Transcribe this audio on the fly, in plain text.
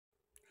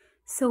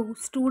So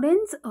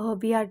students,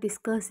 we are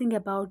discussing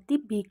about the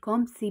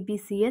BCom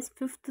CBCS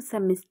 5th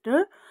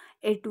semester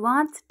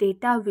Advanced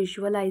Data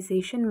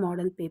Visualization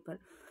Model paper.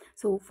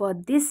 So for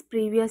this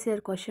previous year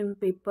question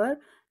paper,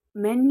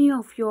 many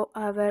of you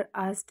have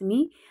asked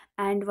me,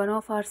 and one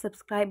of our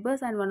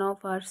subscribers and one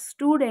of our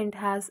student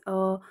has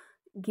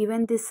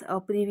given this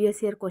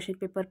previous year question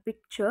paper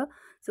picture.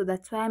 So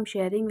that's why I'm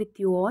sharing with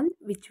you all,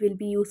 which will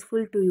be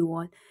useful to you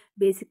all.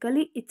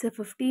 Basically, it's a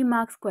 50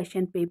 marks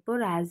question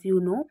paper, as you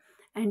know,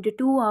 and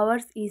 2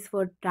 hours is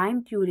for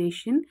time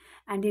duration.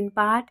 And in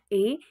part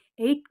A,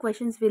 8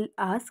 questions will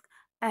ask,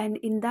 and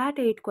in that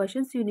 8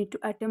 questions you need to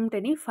attempt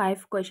any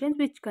 5 questions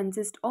which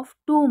consist of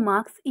 2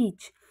 marks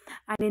each.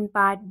 And in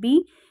part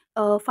B,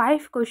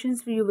 5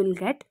 questions you will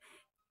get.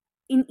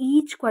 In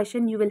each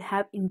question you will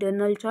have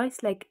internal choice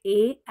like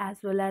A as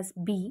well as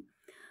B.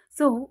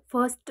 So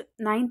first,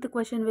 ninth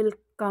question will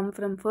come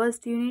from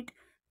first unit,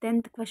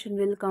 10th question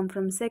will come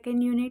from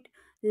second unit,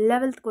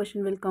 11th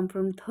question will come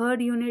from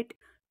third unit,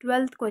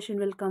 12th question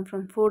will come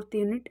from fourth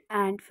unit,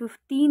 and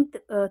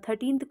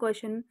 13th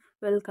question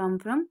will come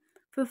from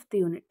fifth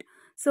unit.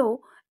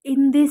 So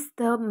in this,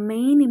 the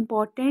main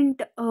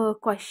important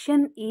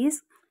question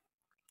is,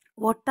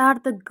 what are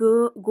the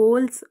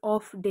goals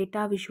of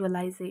data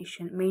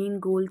visualization? Main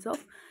goals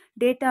of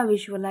data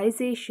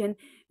visualization,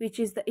 which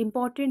is the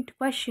important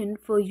question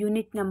for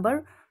unit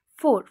number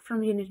 4,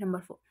 from unit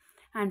number 4.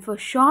 And for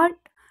short,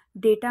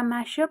 data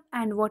mashup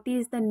and what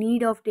is the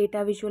need of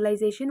data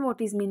visualization,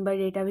 what is mean by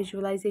data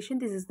visualization,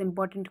 this is the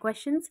important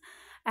questions.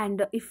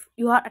 And if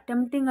you are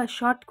attempting a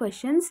short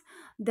questions,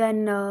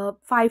 then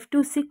 5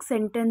 to 6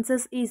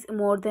 sentences is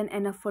more than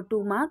enough for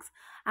 2 marks.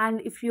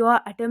 And if you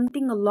are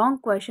attempting a long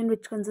question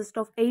which consists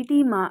of 8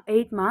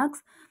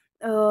 marks,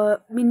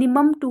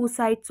 minimum 2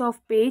 sides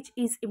of page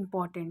is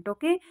important.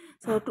 Okay,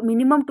 so to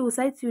minimum 2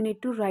 sides you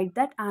need to write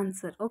that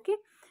answer. Okay,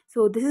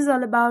 so this is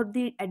all about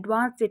the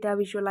advanced data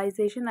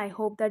visualization. I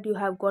hope that you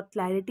have got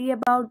clarity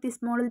about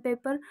this model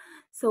paper.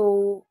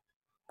 So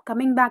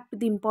coming back to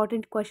the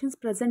important questions,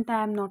 present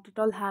I am not at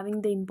all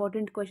having the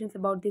important questions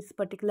about this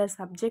particular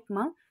subject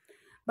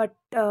but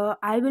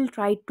I will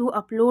try to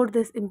upload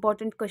this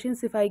important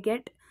questions. If I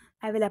get,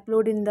 I will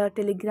upload in the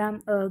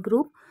Telegram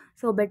group,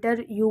 so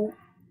better you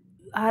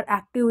are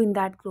active in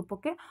that group.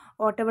 Okay,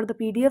 whatever the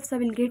PDFs I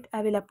will get,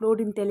 I will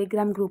upload in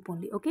Telegram group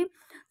only. Okay,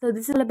 so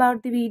this is all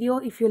about the video.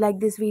 If you like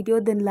this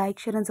video, then like,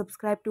 share and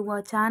subscribe to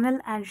our channel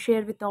and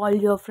share with all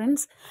your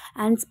friends.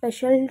 And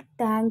special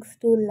thanks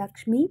to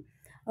Lakshmi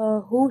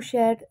who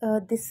shared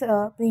this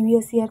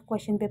previous year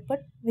question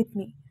paper with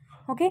me.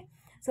 Okay,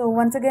 so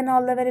once again,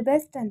 all the very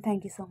best and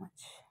thank you so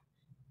much.